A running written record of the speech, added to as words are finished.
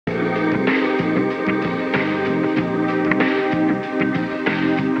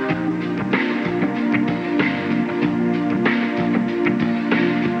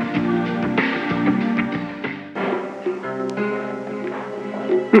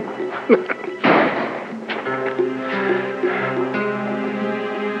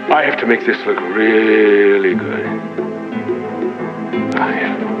I have to make this look really good. Ah,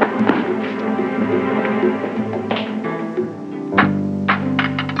 yeah.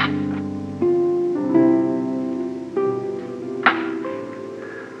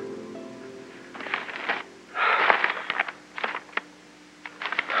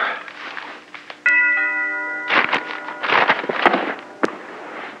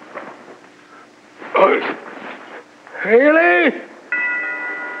 Hayley?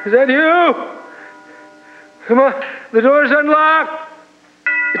 Is that you? Come on, the door's unlocked.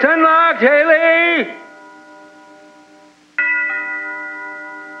 It's unlocked, Hayley!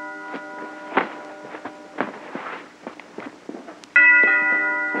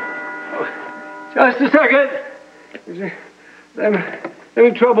 Oh, just a second. I'm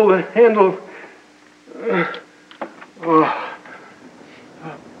having trouble with the handle.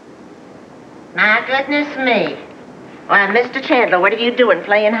 My goodness me. Well, Mr. Chandler, what are you doing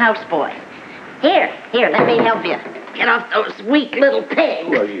playing houseboy? Here, let me help you. Get off those weak little pigs.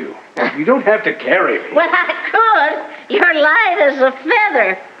 Who are you? You don't have to carry me. Well, I could. You're light as a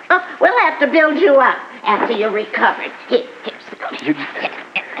feather. Oh, we'll have to build you up after you're recovered. Here's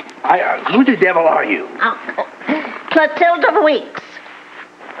Who the devil are you? Oh, Clotilda Weeks.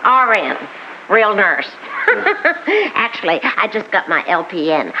 RN. Real nurse. Actually, I just got my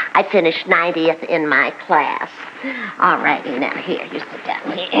LPN. I finished 90th in my class. All righty, now here, you sit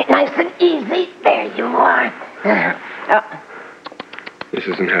down here. Nice and easy. There you are. This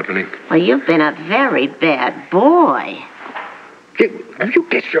isn't happening. Well, you've been a very bad boy. Will you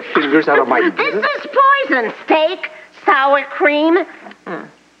get your fingers out of my This is poison. Steak, sour cream.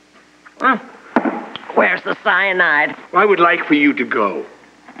 Where's the cyanide? I would like for you to go.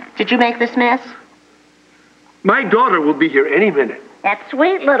 Did you make this mess? My daughter will be here any minute. That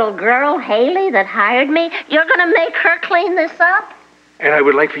sweet little girl, Hayley, that hired me, you're going to make her clean this up? And I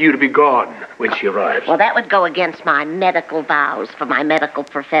would like for you to be gone when she arrives. Well, that would go against my medical vows for my medical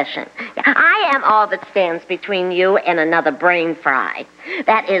profession. I am all that stands between you and another brain fry.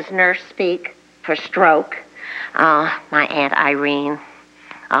 That is nurse speak for stroke. Oh, my Aunt Irene.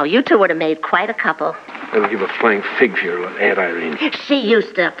 Oh, you two would have made quite a couple. I don't give a flying fig for your Aunt Irene. She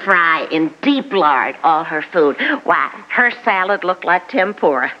used to fry in deep lard all her food. Why, her salad looked like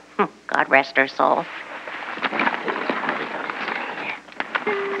tempura. God rest her soul.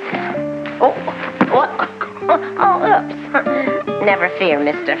 Oops. Never fear,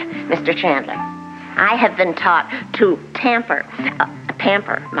 Mr. Chandler. I have been taught to pamper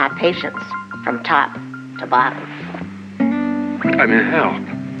my patients from top to bottom. I'm in hell.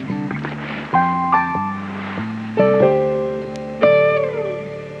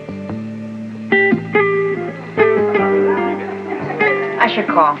 I should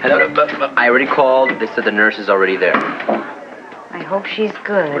call. Hello, but I already called. They said the nurse is already there. I hope she's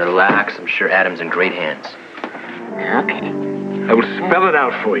good. Relax. I'm sure Adam's in great hands. Okay. I will spell it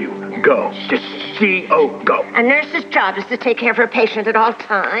out for you. Go. Just C-O, go. A nurse's job is to take care of her patient at all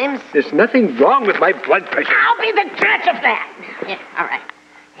times. There's nothing wrong with my blood pressure. I'll be the judge of that. Yeah, all right.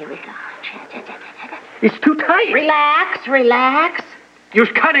 Here we go. It's too tight. Relax. You're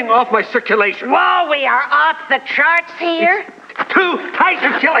cutting off my circulation. Whoa, we are off the charts here. It's too tight.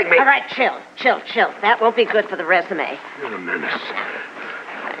 You're killing me. All right, chill. That won't be good for the resume. You're a menace.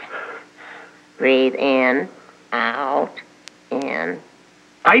 Breathe in, out, in.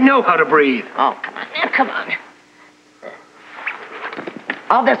 I know how to breathe. Oh, come on.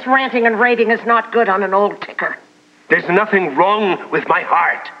 All this ranting and raving is not good on an old ticker. There's nothing wrong with my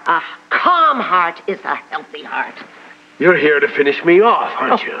heart. A calm heart is a healthy heart. You're here to finish me off,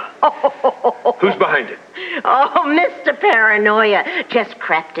 aren't you? Who's behind it? Oh, Mr. Paranoia just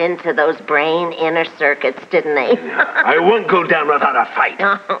crept into those brain inner circuits, didn't they? I won't go down without a fight.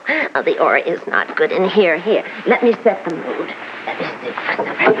 Oh, the aura is not good. And here. Let me set the mood. Let me see.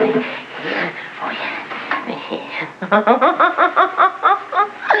 Here. Oh, yeah.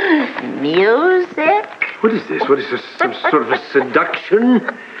 Music. What is this? Some sort of a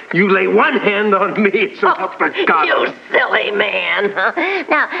seduction? You lay one hand on me, so help me God. You silly man.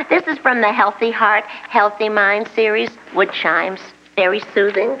 Now, this is from the Healthy Heart, Healthy Mind series. Wood chimes. Very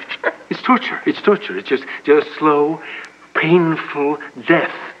soothing. It's torture. It's just slow, painful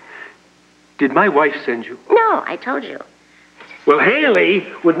death. Did my wife send you? No, I told you. Well, Hayley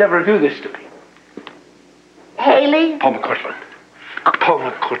would never do this to me. Hayley? Paul McCurtlin. Paul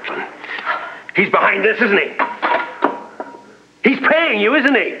McCurtlin. He's behind this, isn't he? He's paying you,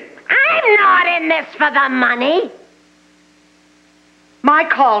 isn't he? I'm not in this for the money. My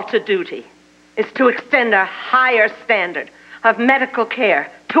call to duty is to extend a higher standard of medical care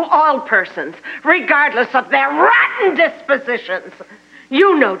to all persons, regardless of their rotten dispositions.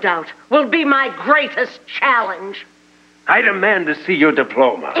 You, no doubt, will be my greatest challenge. I demand to see your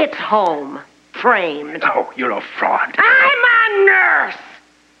diploma. It's home, framed. Oh, you're a fraud. I'm a nurse!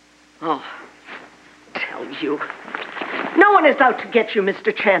 Oh, tell you. No one is out to get you,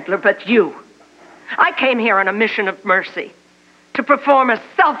 Mr. Chandler, but you. I came here on a mission of mercy, to perform a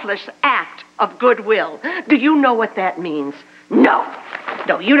selfless act of goodwill. Do you know what that means? No.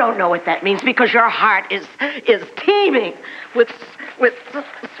 No, you don't know what that means because your heart is teeming with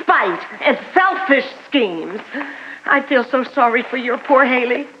spite and selfish schemes. I feel so sorry for your poor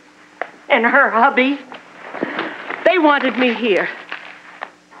Hayley and her hubby. They wanted me here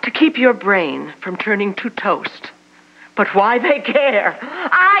to keep your brain from turning to toast. But why they care,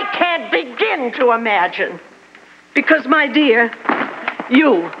 I can't begin to imagine. Because, my dear,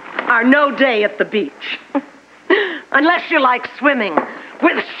 you are no day at the beach. Unless you like swimming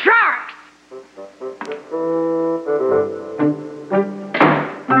with sharks.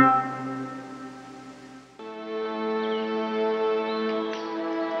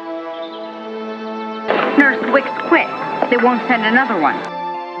 Nurse Wick's quit. They won't send another one.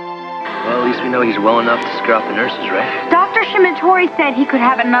 Well, at least we know he's well enough to scare off the nurses, right? Dr. Shimitori said he could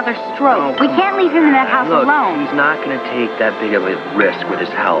have another stroke. We can't leave him in that house Look, alone. he's not going to take that big of a risk with his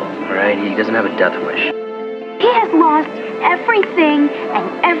health, all right? He doesn't have a death wish. He has lost everything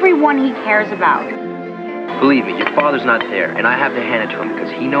and everyone he cares about. Believe me, your father's not there, and I have to hand it to him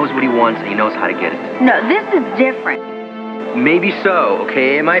because he knows what he wants and he knows how to get it. No, this is different. Maybe so,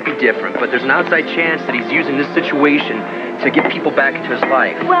 okay? It might be different, but there's an outside chance that he's using this situation to get people back into his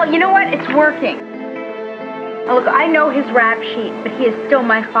life. Well, you know what? It's working. Now, look, I know his rap sheet, but he is still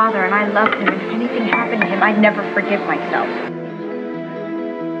my father, and I love him. And if anything happened to him, I'd never forgive myself.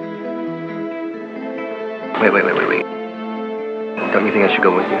 Wait. Don't you think I should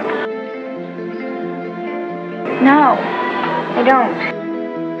go with you? No, I don't.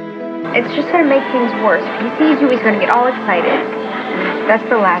 It's just going to make things worse. If he sees you, he's going to get all excited. That's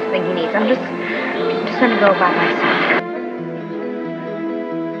the last thing he needs. I'm just going to go by myself.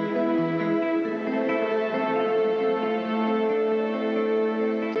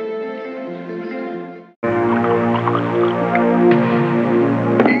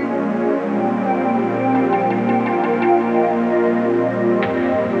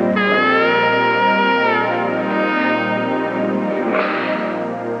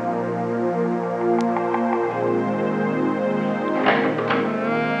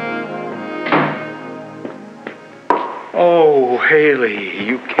 Oh, Hayley,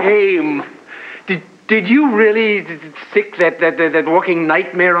 you came. Did you really sick that walking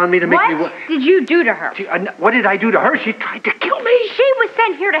nightmare on me to make me... What did you do to her? What did I do to her? She tried to kill me. She was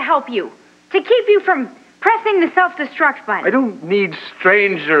sent here to help you, to keep you from pressing the self-destruct button. I don't need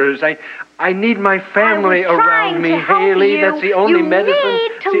strangers. I need my family around me, Hayley. You. That's the only medicine. You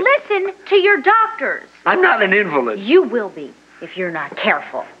need to listen to your doctors. I'm not an invalid. You will be if you're not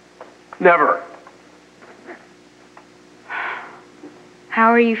careful. Never.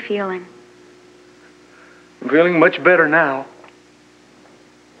 How are you feeling? I'm feeling much better now.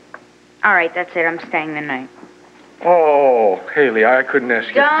 All right, that's it. I'm staying the night. Oh, Hayley, I couldn't ask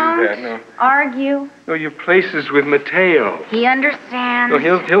you to do that. No. Argue. No, your place is with Mateo. He understands. No,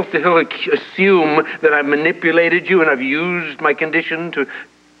 he'll assume that I've manipulated you and I've used my condition to...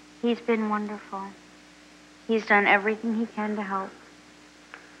 He's been wonderful. He's done everything he can to help.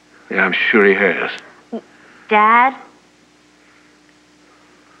 Yeah, I'm sure he has. Dad?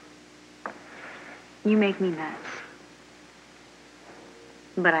 You make me nuts.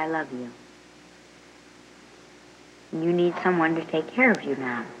 But I love you. You need someone to take care of you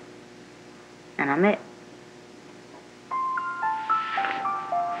now. And I'm it.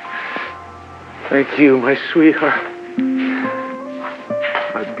 Thank you, my sweetheart.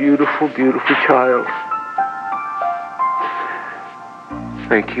 My beautiful, beautiful child.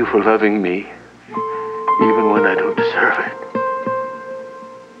 Thank you for loving me, even when I don't deserve it.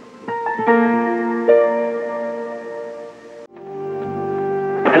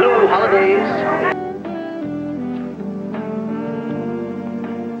 Hello, holidays.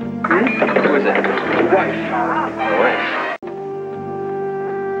 Who is it? Wife.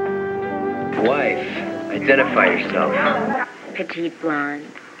 Wife. Identify yourself. Petite blonde,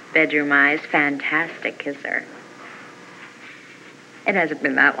 bedroom eyes, fantastic kisser. It hasn't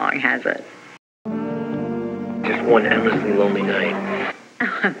been that long, has it? Just one endlessly lonely night.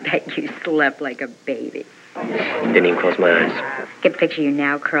 Oh, I bet you slept like a baby. Didn't even close my eyes. I can picture you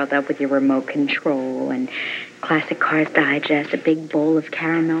now curled up with your remote control and classic Cars Digest, a big bowl of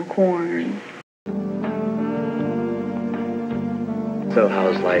caramel corn. So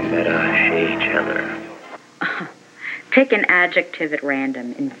how's life at, Hey Chandler? Pick an adjective at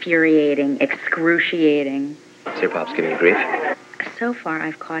random. Infuriating, excruciating. So your pop's giving you grief? So far,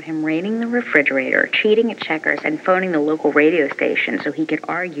 I've caught him raiding the refrigerator, cheating at checkers, and phoning the local radio station so he could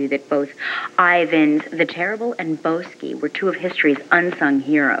argue that both Ivans, the Terrible, and Boski were two of history's unsung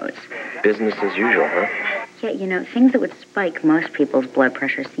heroes. Business as usual, huh? Yeah, you know, things that would spike most people's blood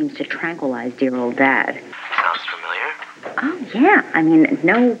pressure seems to tranquilize dear old Dad. Sounds familiar. Oh, yeah. I mean,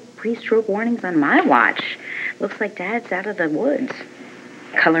 no pre-stroke warnings on my watch. Looks like Dad's out of the woods.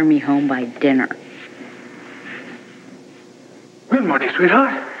 Color me home by dinner. Good morning,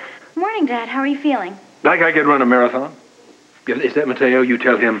 sweetheart. Morning, Dad. How are you feeling? Like I could run a marathon? Is that Mateo? You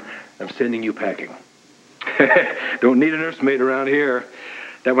tell him I'm sending you packing. Don't need a nursemaid around here.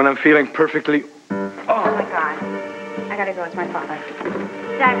 That when I'm feeling perfectly... Oh, my God. I gotta go. It's my father.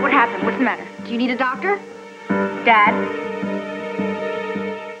 Dad, what happened? What's the matter? Do you need a doctor? Dad?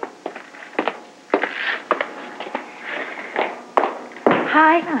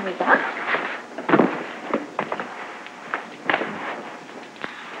 Hi, Liza.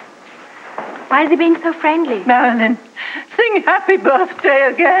 Why is he being so friendly? Marilyn, sing happy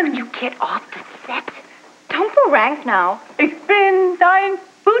birthday again. You get off the set. Don't pull rank now. Ich bin dein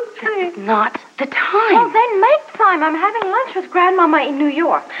Putzi. Not the time. Well, then make time. I'm having lunch with Grandmama in New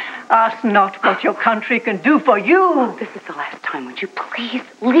York. Ask not what your country can do for you. This is the last time. Would you please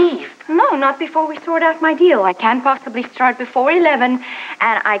leave? No, not before we sort out my deal. I can't possibly start before 11, and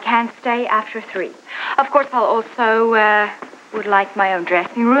I can't stay after 3. Of course, I'll also would like my own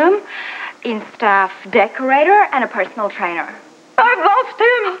dressing room, in-staff decorator, and a personal trainer. I've lost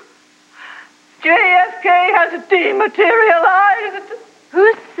him. JFK has dematerialized.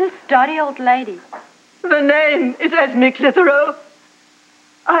 Who's this dotty old lady? The name is Esme Clitheroe.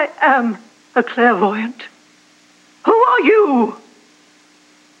 I am a clairvoyant. Who are you?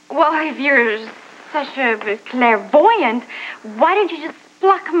 Well, if you're such a clairvoyant, why don't you just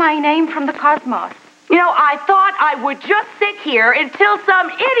pluck my name from the cosmos? You know, I thought I would just sit here until some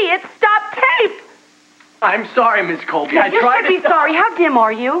idiot stopped tape. I'm sorry, Miss Colby. You should be sorry. How dim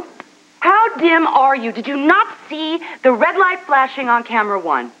are you? How dim are you? Did you not see the red light flashing on camera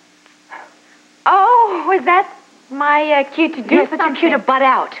 1? Oh, was that my cue to do Yes, something? that's your cue to butt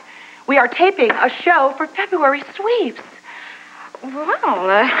out. We are taping a show for February sweeps.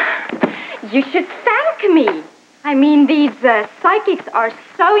 Well, you should thank me. I mean, these psychics are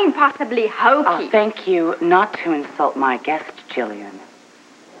so impossibly hokey. Oh, thank you not to insult my guest, Jillian.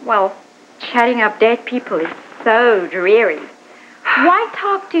 Well, chatting up dead people is so dreary. Why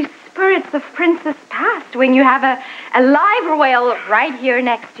talk to spirits of princess past when you have a live royal right here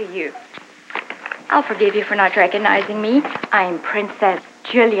next to you? I'll forgive you for not recognizing me. I'm Princess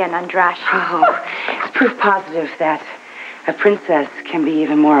Jillian Andrashi. Oh, it's proof positive that a princess can be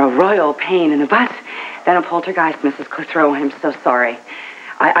even more a royal pain in the butt than a poltergeist, Mrs. Clitheroe. I'm so sorry.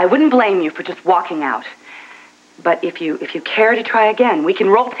 I wouldn't blame you for just walking out. But if you care to try again, we can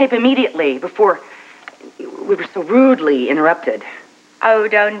roll tape immediately before we were so rudely interrupted. Oh,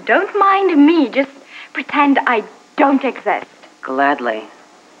 don't mind me. Just pretend I don't exist. Gladly.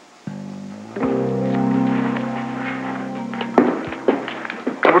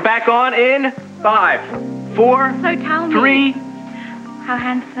 We're back on in 5, 4, So tell me, 3. how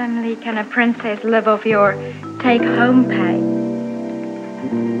handsomely can a princess live off your take-home pay?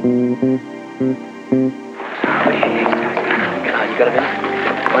 You got a minute?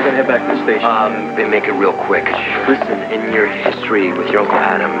 I gotta head back to the station. Then make it real quick. Listen, in your history with your Uncle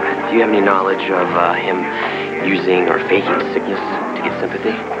Adam, do you have any knowledge of him using or faking sickness to get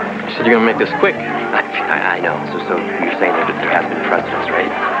sympathy? You said you're gonna make this quick. I know. So you're saying that there has been precedence,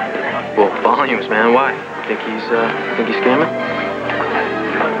 right? Well, volumes, man. Why? Think he's scamming?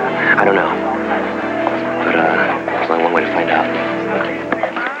 I don't know. But there's only one way to find out.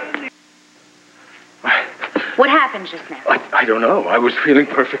 What happened just now? I don't know. I was feeling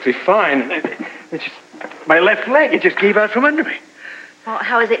perfectly fine. It just, my left leg, it just gave out from under me. Well,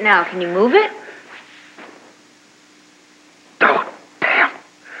 how is it now? Can you move it? Oh, damn.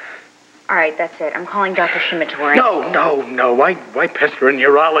 All right, that's it. I'm calling Dr. Shimitori. No. Why pester a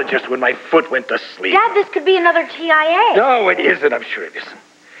neurologist when my foot went to sleep? Dad, this could be another TIA. No, it isn't. I'm sure it isn't.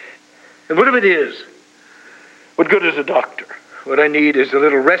 And what if it is? What good is a doctor? What I need is a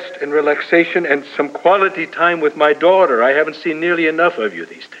little rest and relaxation and some quality time with my daughter. I haven't seen nearly enough of you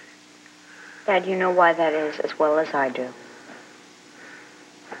these days. Dad, you know why that is as well as I do.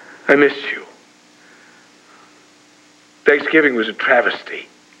 I missed you. Thanksgiving was a travesty.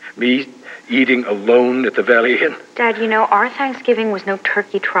 Me eating alone at the Valley Inn. Dad, you know, our Thanksgiving was no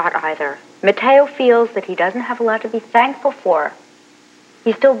turkey trot either. Mateo feels that he doesn't have a lot to be thankful for.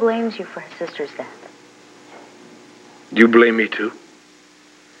 He still blames you for his sister's death. You blame me too?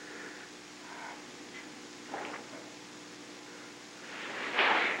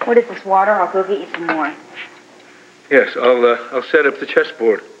 What is this, water? I'll go get you some more. Yes, I'll set up the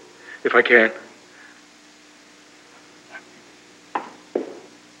chessboard, if I can.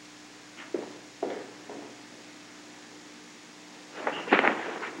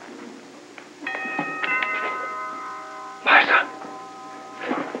 Liza.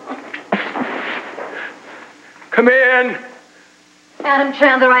 Come in. Adam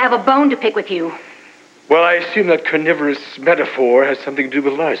Chandler, I have a bone to pick with you. Well, I assume that carnivorous metaphor has something to do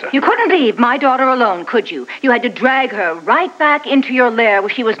with Liza. You couldn't leave my daughter alone, could you? You had to drag her right back into your lair where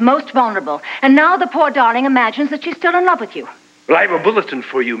she was most vulnerable. And now the poor darling imagines that she's still in love with you. Well, I have a bulletin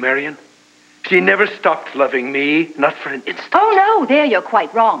for you, Marion. She never stopped loving me, not for an instant. Oh, no, there you're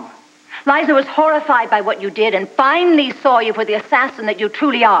quite wrong. Liza was horrified by what you did and finally saw you for the assassin that you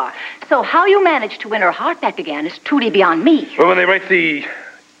truly are. So how you managed to win her heart back again is truly beyond me. Well, when they write the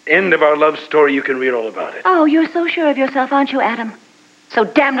end of our love story, you can read all about it. Oh, you're so sure of yourself, aren't you, Adam? So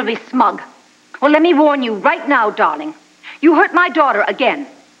damnably smug. Well, let me warn you right now, darling. You hurt my daughter again,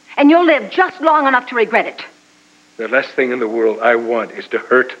 and you'll live just long enough to regret it. The last thing in the world I want is to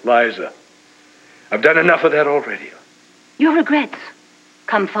hurt Liza. I've done enough of that already. Your regrets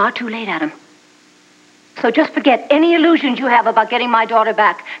come far too late, Adam. So just forget any illusions you have about getting my daughter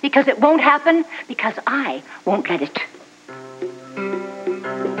back, because it won't happen, because I won't let it.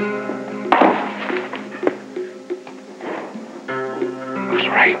 I was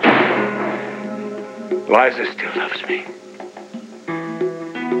right. Liza still loves me.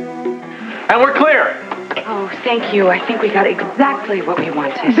 And we're clear. Oh, thank you. I think we got exactly what we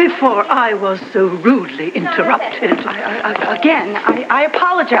wanted. Before I was so rudely interrupted. I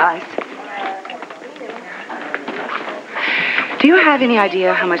apologize. Do you have any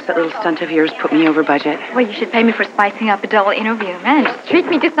idea how much that little stunt of yours put me over budget? Well, you should pay me for spicing up a dull interview. Man, just treat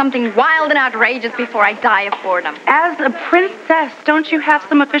me to something wild and outrageous before I die of boredom. As a princess, don't you have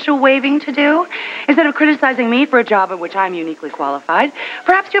some official waving to do? Instead of criticizing me for a job in which I'm uniquely qualified,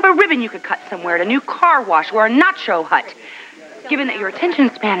 perhaps you have a ribbon you could cut somewhere at a new car wash or a nacho hut. Given that your attention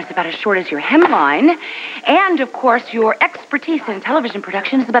span is about as short as your hemline, and, of course, your expertise in television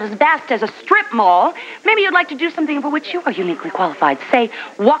production is about as vast as a strip mall, maybe you'd like to do something for which you are uniquely qualified, say,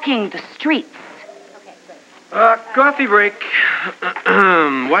 walking the streets. Coffee break.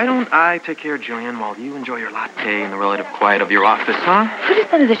 Why don't I take care of Julian while you enjoy your latte in the relative quiet of your office, huh? Who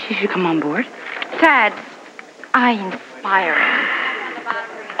decided that she should come on board? Dad, I inspire him.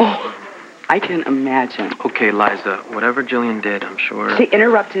 Oh, I can imagine. Okay, Liza, whatever Jillian did, I'm sure... She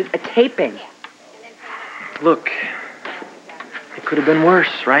interrupted a taping. Look, it could have been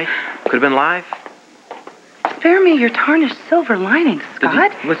worse, right? Could have been live. Spare me your tarnished silver lining,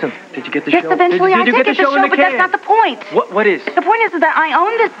 Scott. Did you get the yes, show? Yes, eventually I did get the show, in the but that's not the point. What is? The point is that I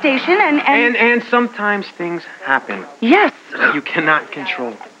own this station And sometimes things happen. Yes. You cannot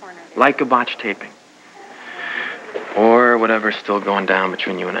control. Like a botched taping. Or whatever's still going down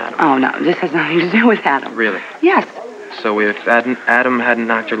between you and Adam. Oh, no, this has nothing to do with Adam. Really? Yes. So if Adam hadn't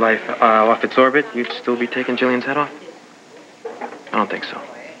knocked your life off its orbit, you'd still be taking Jillian's head off? I don't think so.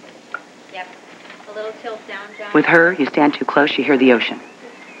 Yep. A little tilt down, John. With her, you stand too close, you hear the ocean.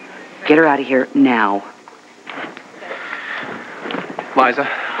 Get her out of here now. Liza?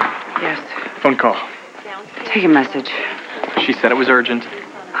 Yes. Phone call. Take a message. She said it was urgent.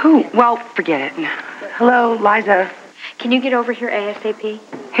 Who? Well, forget it. Hello, Liza. Can you get over here ASAP?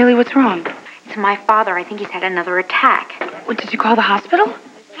 Haley, what's wrong? It's my father. I think he's had another attack. What, did you call the hospital?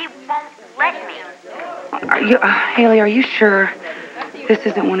 He won't let me. Are you, Haley, are you sure this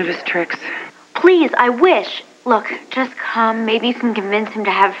isn't one of his tricks? Please, I wish. Look, just come. Maybe you can convince him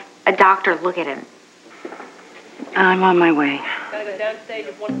to have a doctor look at him. I'm on my way. Gotta go downstage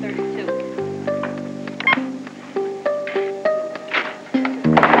at 132.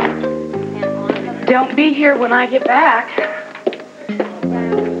 Don't be here when I get back.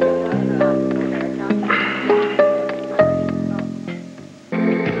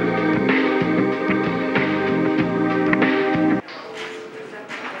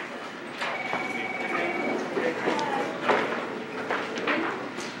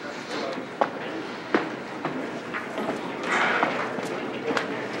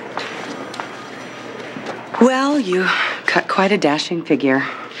 Well, you cut quite a dashing figure.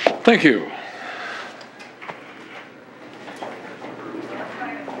 Thank you.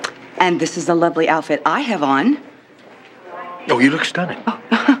 And this is the lovely outfit I have on. Oh, you look stunning.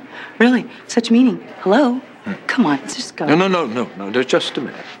 Oh, really? Such meaning. Hello? Come on, let's just go. No, just a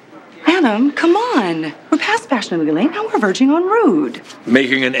minute. I Adam, come on. We're past fashionably late. Now we're verging on rude.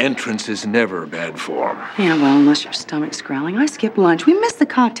 Making an entrance is never bad form. Yeah, well, unless your stomach's growling. I skip lunch. We missed the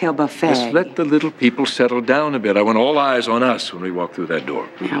cocktail buffet. Just let the little people settle down a bit. I want all eyes on us when we walk through that door.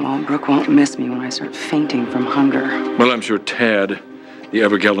 Yeah, well, Brooke won't miss me when I start fainting from hunger. Well, I'm sure Tad, the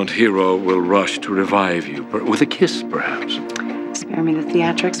ever-gallant hero, will rush to revive you. With a kiss, perhaps. Spare me the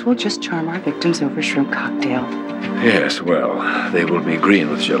theatrics. We'll just charm our victims over shrimp cocktail. Yes, well, they will be green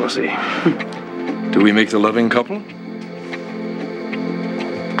with jealousy. Do we make the loving couple?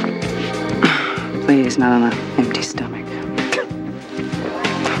 Please, not on an empty stomach.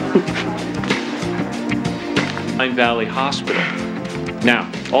 Pine Valley Hospital.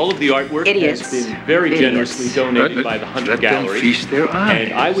 Now, all of the artwork has been very generously donated by the Hunter Gallery. Let them feast their eyes.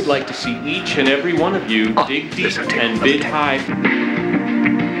 And I would like to see each and every one of you dig deep and bid high.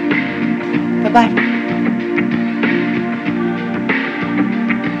 Bye-bye.